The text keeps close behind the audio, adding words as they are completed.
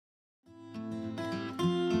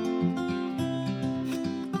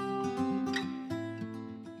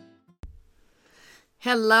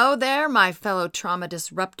Hello there, my fellow trauma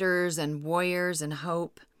disruptors and warriors in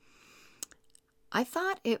hope. I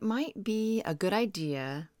thought it might be a good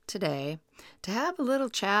idea today to have a little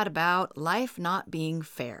chat about life not being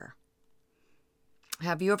fair.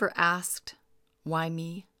 Have you ever asked, why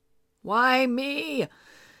me? Why me?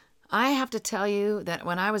 I have to tell you that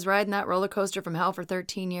when I was riding that roller coaster from hell for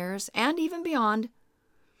 13 years and even beyond,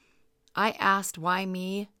 I asked why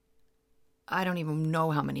me, I don't even know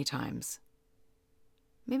how many times.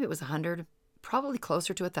 Maybe it was 100, probably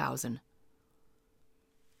closer to 1,000.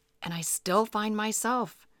 And I still find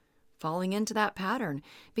myself falling into that pattern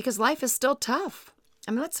because life is still tough.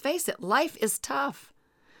 I mean, let's face it, life is tough.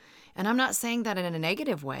 And I'm not saying that in a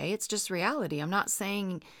negative way. It's just reality. I'm not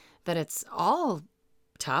saying that it's all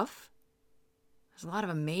tough. There's a lot of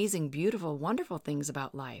amazing, beautiful, wonderful things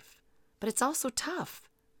about life, but it's also tough.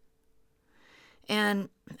 And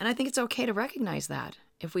I think it's okay to recognize that.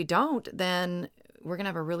 If we don't, then we're going to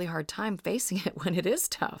have a really hard time facing it when it is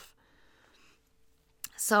tough.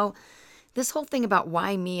 So this whole thing about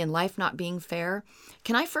why me and life not being fair,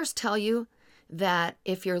 can I first tell you that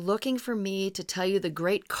if you're looking for me to tell you the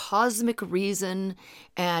great cosmic reason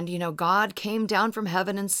and, God came down from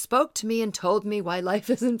heaven and spoke to me and told me why life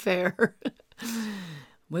isn't fair,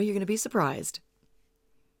 well, you're going to be surprised.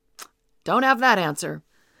 Don't have that answer.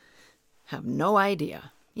 Have no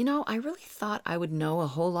idea. I really thought I would know a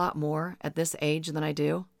whole lot more at this age than I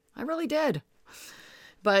do. I really did.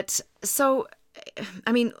 But so,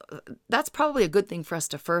 that's probably a good thing for us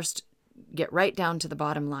to first get right down to the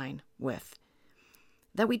bottom line with.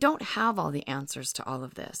 That we don't have all the answers to all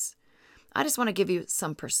of this. I just want to give you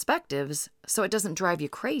some perspectives so it doesn't drive you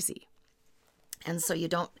crazy. And so you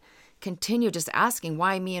don't continue just asking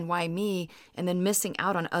why me and then missing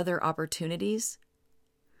out on other opportunities.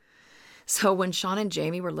 So when Sean and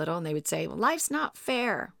Jamie were little and they would say, well, life's not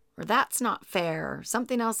fair, or that's not fair, or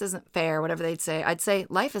something else isn't fair, whatever they'd say, I'd say,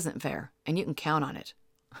 life isn't fair, and you can count on it.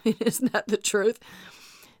 Isn't that the truth?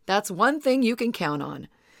 That's one thing you can count on.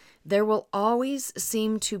 There will always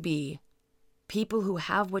seem to be people who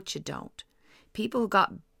have what you don't, people who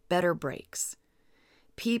got better breaks,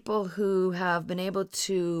 people who have been able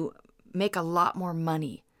to make a lot more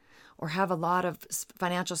money or have a lot of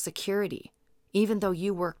financial security, even though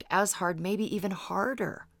you worked as hard, maybe even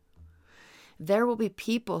harder. There will be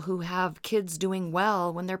people who have kids doing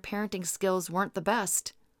well when their parenting skills weren't the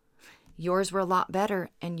best. Yours were a lot better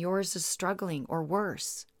and yours is struggling or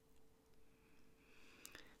worse.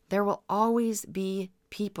 There will always be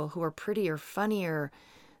people who are prettier, funnier,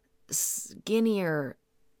 skinnier,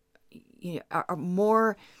 are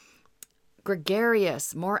more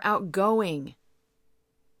gregarious, more outgoing.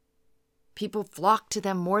 People flock to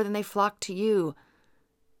them more than they flock to you.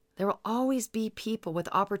 There will always be people with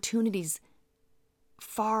opportunities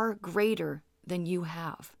far greater than you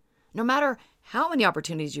have. No matter how many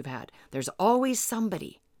opportunities you've had, there's always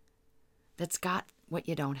somebody that's got what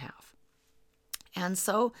you don't have. And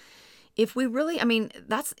so if we really,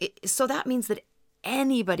 so that means that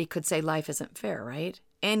anybody could say life isn't fair, right?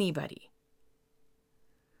 Anybody.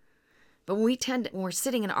 But when we're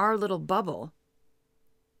sitting in our little bubble,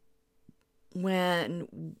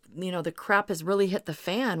 when, the crap has really hit the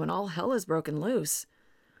fan, when all hell is broken loose,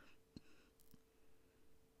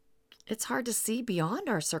 it's hard to see beyond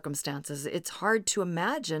our circumstances. It's hard to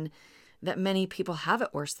imagine that many people have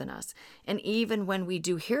it worse than us. And even when we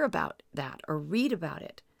do hear about that or read about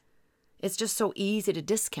it, it's just so easy to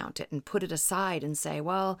discount it and put it aside and say,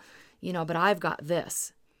 well, but I've got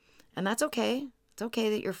this. And that's okay. It's okay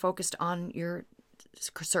that you're focused on your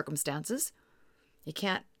circumstances. You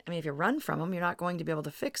can't, if you run from them, you're not going to be able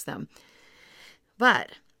to fix them. But,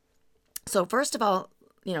 so first of all,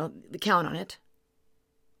 count on it.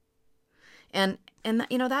 And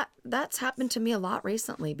that's happened to me a lot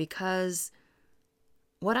recently because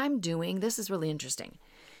what I'm doing, this is really interesting.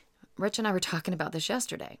 Rich and I were talking about this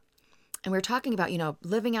yesterday. And we were talking about,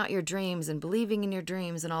 living out your dreams and believing in your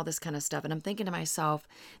dreams and all this kind of stuff. And I'm thinking to myself,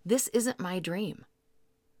 this isn't my dream.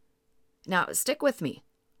 Now, stick with me,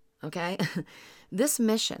 okay? This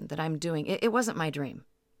mission that I'm doing, it wasn't my dream.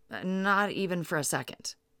 Not even for a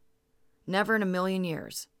second. Never in a million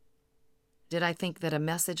years did I think that a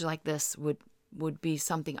message like this would be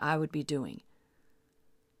something I would be doing.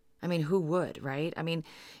 Who would, right? If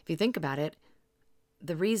you think about it,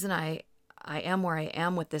 the reason I am where I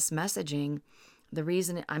am with this messaging, the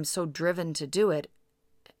reason I'm so driven to do it,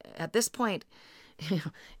 at this point,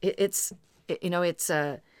 it's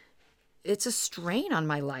a strain on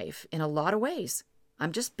my life in a lot of ways.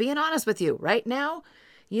 I'm just being honest with you right now,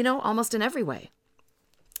 almost in every way.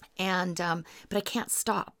 And, but I can't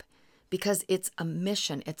stop because it's a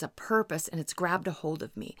mission, it's a purpose, and it's grabbed a hold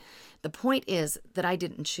of me. The point is that I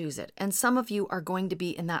didn't choose it. And some of you are going to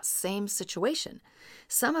be in that same situation.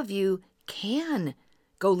 Some of you can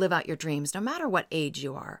go live out your dreams no matter what age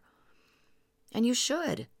you are. And you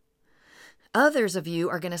should. Others of you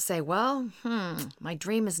are going to say, well, my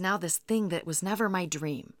dream is now this thing that was never my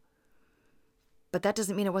dream. But that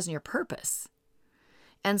doesn't mean it wasn't your purpose.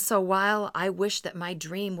 And so while I wish that my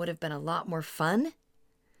dream would have been a lot more fun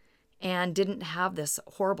and didn't have this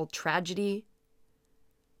horrible tragedy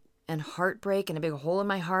and heartbreak and a big hole in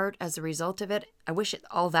my heart as a result of it, I wish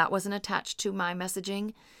all that wasn't attached to my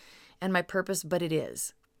messaging and my purpose, but it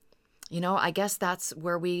is. I guess that's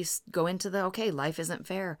where we go into okay, life isn't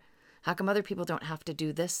fair. How come other people don't have to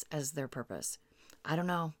do this as their purpose? I don't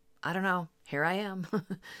know. Here I am.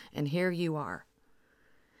 And here you are.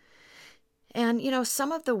 And,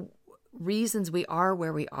 some of the reasons we are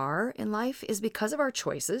where we are in life is because of our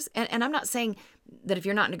choices. And I'm not saying that if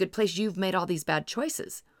you're not in a good place, you've made all these bad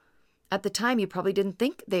choices. At the time, you probably didn't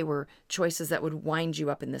think they were choices that would wind you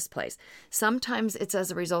up in this place. Sometimes it's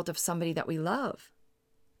as a result of somebody that we love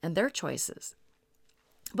and their choices.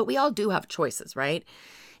 But we all do have choices, right?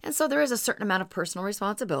 And so there is a certain amount of personal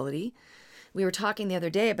responsibility. We were talking the other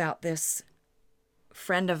day about this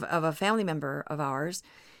friend of a family member of ours,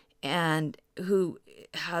 and who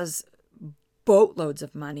has boatloads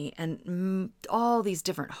of money and all these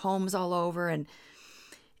different homes all over.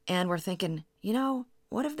 And we're thinking,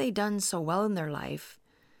 what have they done so well in their life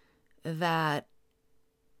that,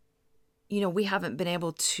 we haven't been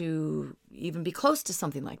able to even be close to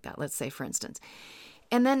something like that, let's say, for instance.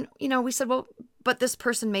 And then, we said, well, but this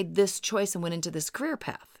person made this choice and went into this career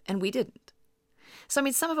path, and we didn't. So,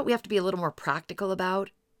 some of it we have to be a little more practical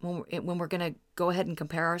about when we're going to go ahead and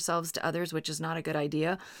compare ourselves to others, which is not a good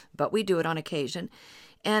idea, but we do it on occasion.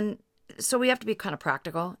 And so we have to be kind of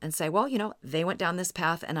practical and say, well, they went down this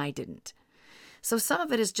path and I didn't. So some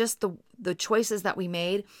of it is just the choices that we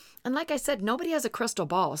made. And like I said, nobody has a crystal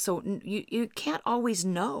ball. So you can't always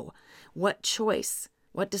know what choice,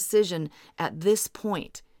 what decision at this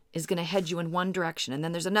point is going to head you in one direction. And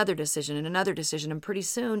then there's another decision and another decision. And pretty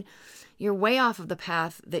soon you're way off of the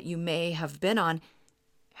path that you may have been on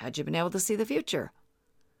had you been able to see the future,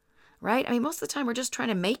 right? Most of the time we're just trying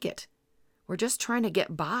to make it. We're just trying to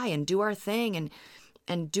get by and do our thing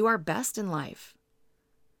and do our best in life.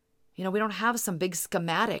 We don't have some big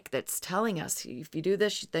schematic that's telling us, if you do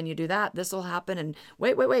this, then you do that, this will happen. And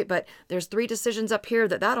wait, but there's 3 decisions up here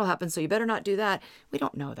that'll happen, so you better not do that. We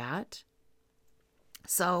don't know that.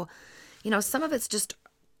 So, some of it's just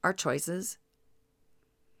our choices.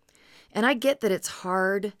 And I get that it's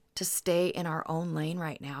hard to stay in our own lane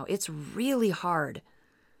right now. It's really hard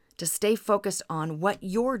to stay focused on what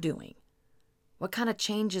you're doing, what kind of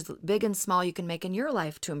changes, big and small, you can make in your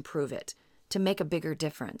life to improve it, to make a bigger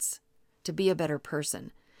difference, to be a better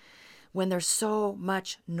person, when there's so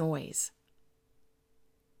much noise.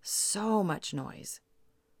 So much noise.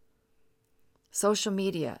 Social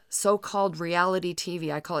media, so-called reality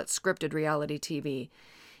TV, I call it scripted reality TV,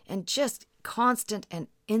 and just constant and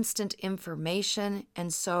instant information.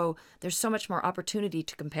 And so there's so much more opportunity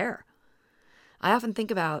to compare. I often think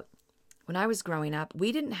about when I was growing up,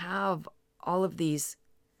 we didn't have all of these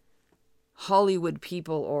Hollywood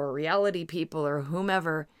people or reality people or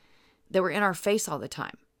whomever that were in our face all the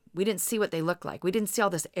time. We didn't see what they looked like. We didn't see all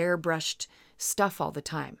this airbrushed stuff all the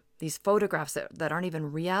time. These photographs that aren't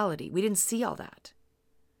even reality. We didn't see all that.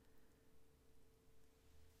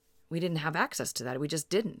 We didn't have access to that. We just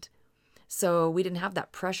didn't. So we didn't have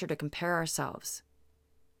that pressure to compare ourselves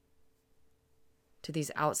to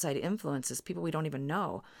these outside influences, people we don't even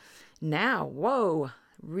know. Now, whoa,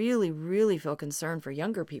 really, really feel concerned for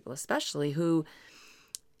younger people, especially who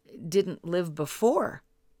didn't live before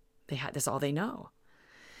they had this all they know.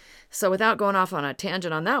 So without going off on a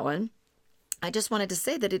tangent on that one, I just wanted to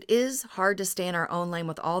say that it is hard to stay in our own lane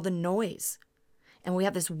with all the noise. And we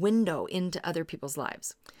have this window into other people's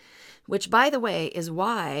lives, which, by the way, is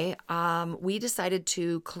why we decided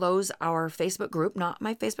to close our Facebook group. Not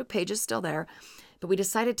my Facebook page is still there, but we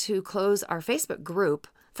decided to close our Facebook group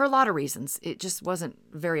for a lot of reasons. It just wasn't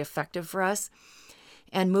very effective for us,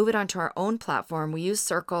 and move it onto our own platform. We use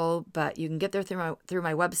Circle, but you can get there through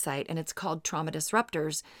my website, and it's called Trauma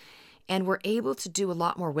Disruptors. And we're able to do a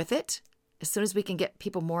lot more with it as soon as we can get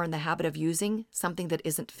people more in the habit of using something that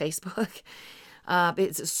isn't Facebook.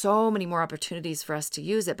 It's so many more opportunities for us to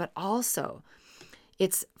use it, but also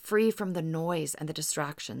it's free from the noise and the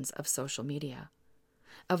distractions of social media,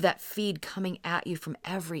 of that feed coming at you from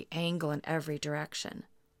every angle and every direction.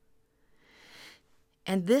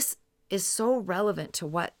 And this is so relevant to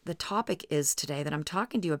what the topic is today that I'm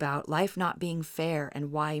talking to you about, life not being fair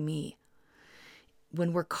and why me.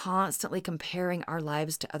 When we're constantly comparing our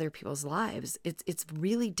lives to other people's lives, it's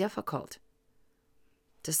really difficult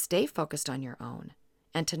to stay focused on your own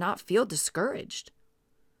and to not feel discouraged.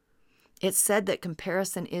 It's said that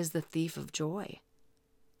comparison is the thief of joy.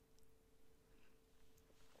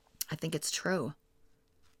 I think it's true.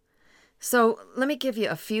 So let me give you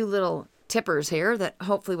a few little tippers here that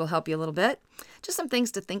hopefully will help you a little bit. Just some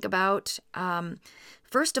things to think about.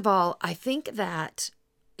 First of all, I think that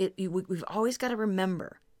we've always got to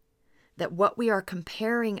remember that what we are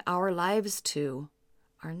comparing our lives to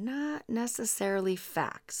are not necessarily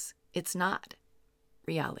facts. It's not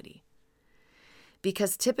reality.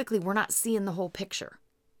 Because typically we're not seeing the whole picture.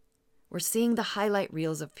 We're seeing the highlight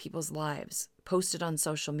reels of people's lives posted on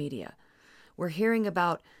social media. We're hearing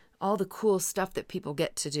about all the cool stuff that people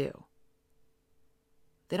get to do.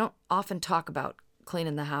 They don't often talk about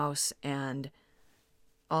cleaning the house and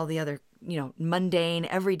all the other, mundane,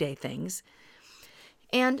 everyday things.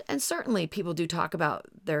 And certainly people do talk about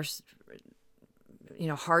their,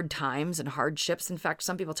 hard times and hardships. In fact,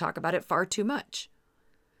 some people talk about it far too much.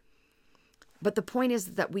 But the point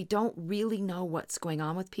is that we don't really know what's going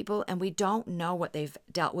on with people, and we don't know what they've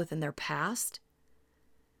dealt with in their past.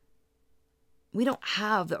 We don't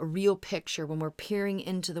have a real picture when we're peering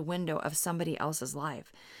into the window of somebody else's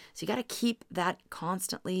life. So you got to keep that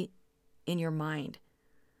constantly in your mind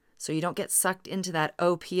so you don't get sucked into that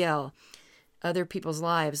OPL, other people's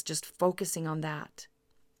lives, just focusing on that.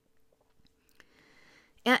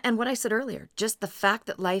 And what I said earlier, just the fact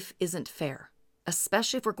that life isn't fair,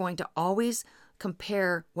 especially if we're going to always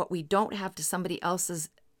compare what we don't have to somebody else's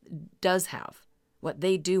does have, what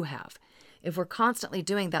they do have. If we're constantly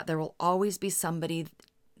doing that, there will always be somebody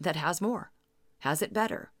that has more, has it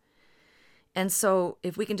better. And so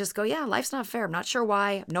if we can just go, yeah, life's not fair. I'm not sure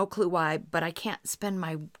why, no clue why, but I can't spend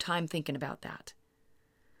my time thinking about that.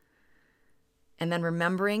 And then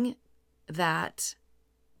remembering that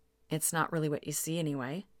it's not really what you see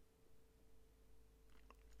anyway.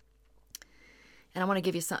 And I want to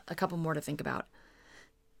give you a couple more to think about.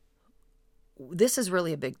 This is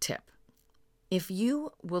really a big tip. If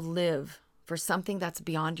you will live for something that's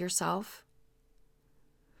beyond yourself,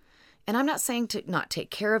 and I'm not saying to not take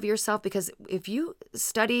care of yourself, because if you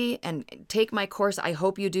study and take my course, I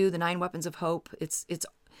hope you do, the 9 Weapons of Hope. It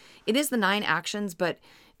is the 9 actions, but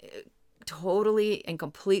totally and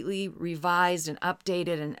completely revised and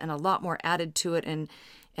updated and a lot more added to it. And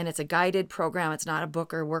it's a guided program. It's not a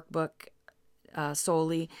book or workbook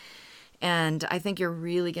solely. And I think you're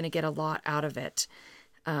really going to get a lot out of it.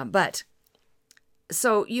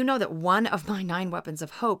 So you know that one of my 9 weapons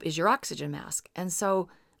of hope is your oxygen mask. And so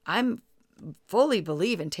I'm fully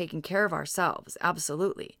believe in taking care of ourselves.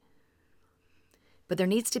 Absolutely. But there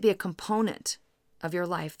needs to be a component of your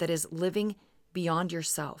life that is living beyond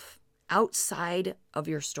yourself, outside of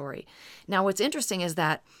your story. Now, what's interesting is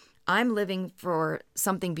that I'm living for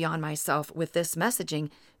something beyond myself with this messaging,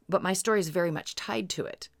 but my story is very much tied to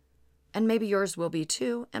it. And maybe yours will be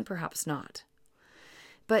too, and perhaps not.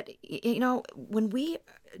 But, when we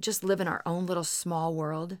just live in our own little small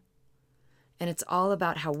world, and it's all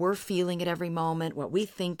about how we're feeling at every moment, what we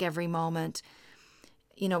think every moment,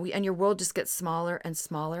 and your world just gets smaller and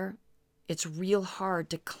smaller, it's real hard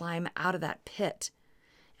to climb out of that pit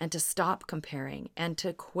and to stop comparing and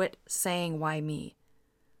to quit saying, why me?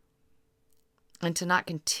 And to not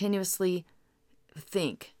continuously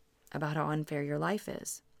think about how unfair your life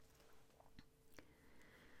is.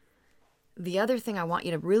 The other thing I want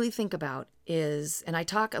you to really think about is, and I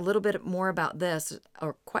talk a little bit more about this,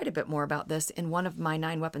 or quite a bit more about this, in one of my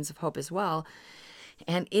 9 weapons of hope as well,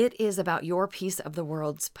 and it is about your piece of the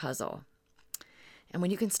world's puzzle. And when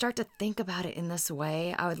you can start to think about it in this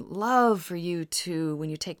way, I would love for you to, when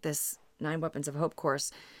you take this 9 weapons of hope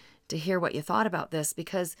course, to hear what you thought about this,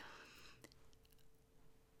 because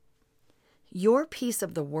your piece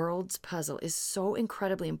of the world's puzzle is so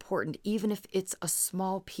incredibly important, even if it's a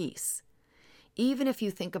small piece. Even if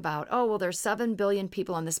you think about, there's 7 billion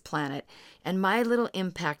people on this planet, and my little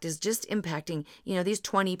impact is just impacting, these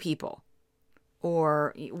 20 people,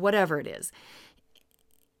 or whatever it is.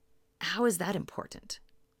 How is that important?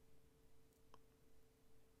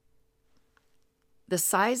 The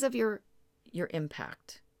size of your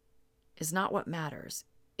impact is not what matters.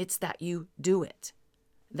 It's that you do it,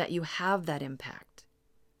 that you have that impact.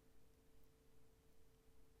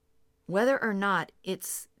 Whether or not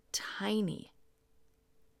it's tiny,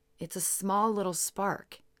 it's a small little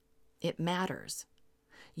spark, it matters.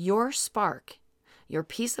 Your spark, Your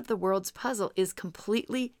piece of the world's puzzle is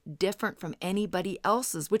completely different from anybody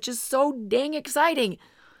else's, which is so dang exciting.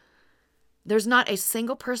 There's not a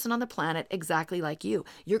single person on the planet exactly like you.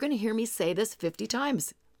 You're going to hear me say this 50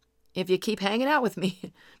 times if you keep hanging out with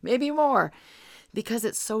me, maybe more, because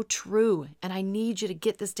it's so true. And I need you to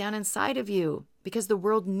get this down inside of you because the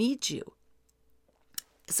world needs you.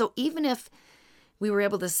 So even if we were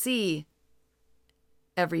able to see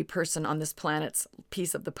every person on this planet's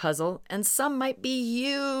piece of the puzzle, and some might be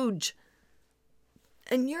huge,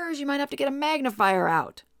 and yours, you might have to get a magnifier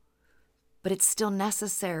out, but it's still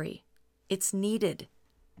necessary. It's needed.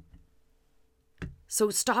 So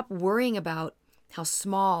stop worrying about how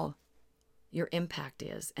small your impact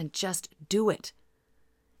is and just do it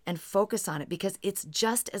and focus on it because it's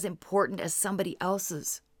just as important as somebody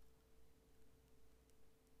else's.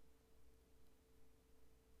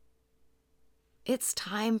 It's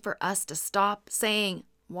time for us to stop saying,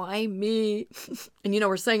 why me? And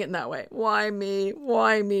we're saying it in that way. Why me?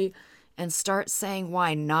 Why me? And start saying,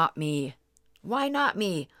 why not me? Why not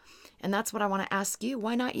me? And that's what I want to ask you.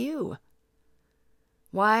 Why not you?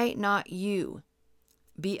 Why not you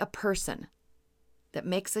be a person that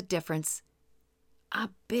makes a difference, a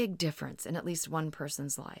big difference in at least one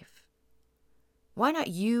person's life? Why not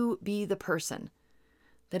you be the person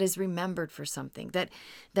that is remembered for something,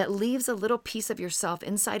 that leaves a little piece of yourself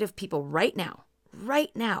inside of people right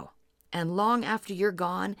now, and long after you're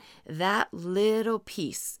gone, that little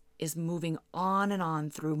piece is moving on and on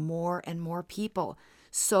through more and more people.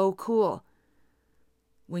 So cool.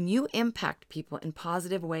 When you impact people in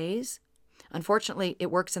positive ways, unfortunately,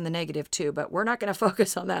 it works in the negative too, but we're not going to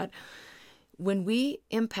focus on that. When we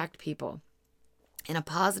impact people in a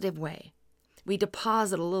positive way, we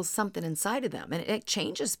deposit a little something inside of them and it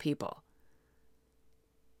changes people.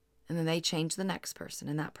 And then they change the next person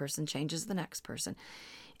and that person changes the next person.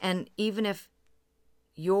 And even if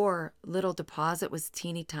your little deposit was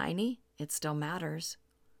teeny tiny, it still matters.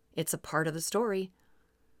 It's a part of the story.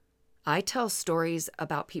 I tell stories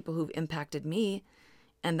about people who've impacted me,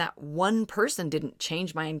 and that one person didn't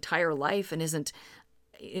change my entire life and isn't,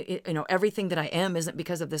 everything that I am isn't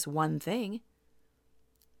because of this one thing.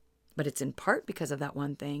 But it's in part because of that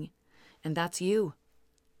one thing, and that's you.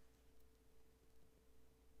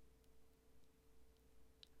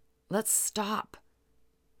 Let's stop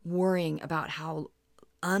worrying about how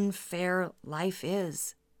unfair life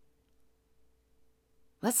is.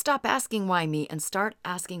 Let's stop asking why me and start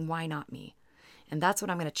asking why not me. And that's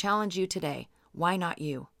what I'm going to challenge you today. Why not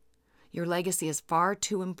you? Your legacy is far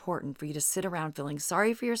too important for you to sit around feeling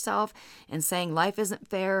sorry for yourself and saying life isn't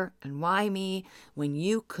fair and why me, when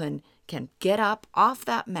you can get up off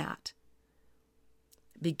that mat,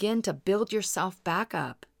 begin to build yourself back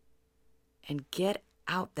up, and get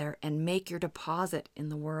out there and make your deposit in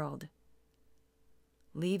the world.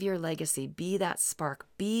 Leave your legacy. Be that spark.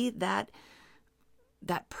 Be that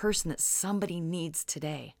person that somebody needs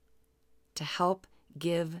today to help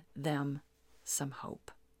give them some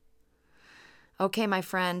hope. Okay, my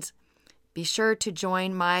friends, be sure to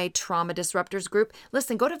join my Trauma Disruptors group.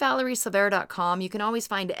 Listen, go to ValerieSilvera.com. You can always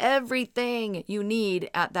find everything you need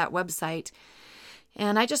at that website.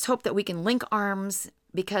 And I just hope that we can link arms,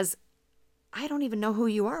 because I don't even know who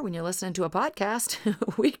you are when you're listening to a podcast.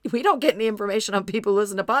 We don't get any information on people who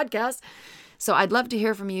listen to podcasts. So I'd love to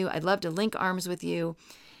hear from you. I'd love to link arms with you,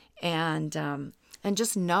 and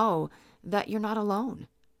just know that you're not alone.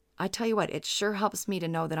 I tell you what, it sure helps me to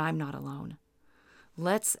know that I'm not alone.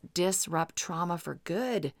 Let's disrupt trauma for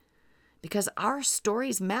good, because our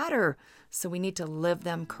stories matter, so we need to live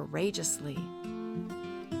them courageously.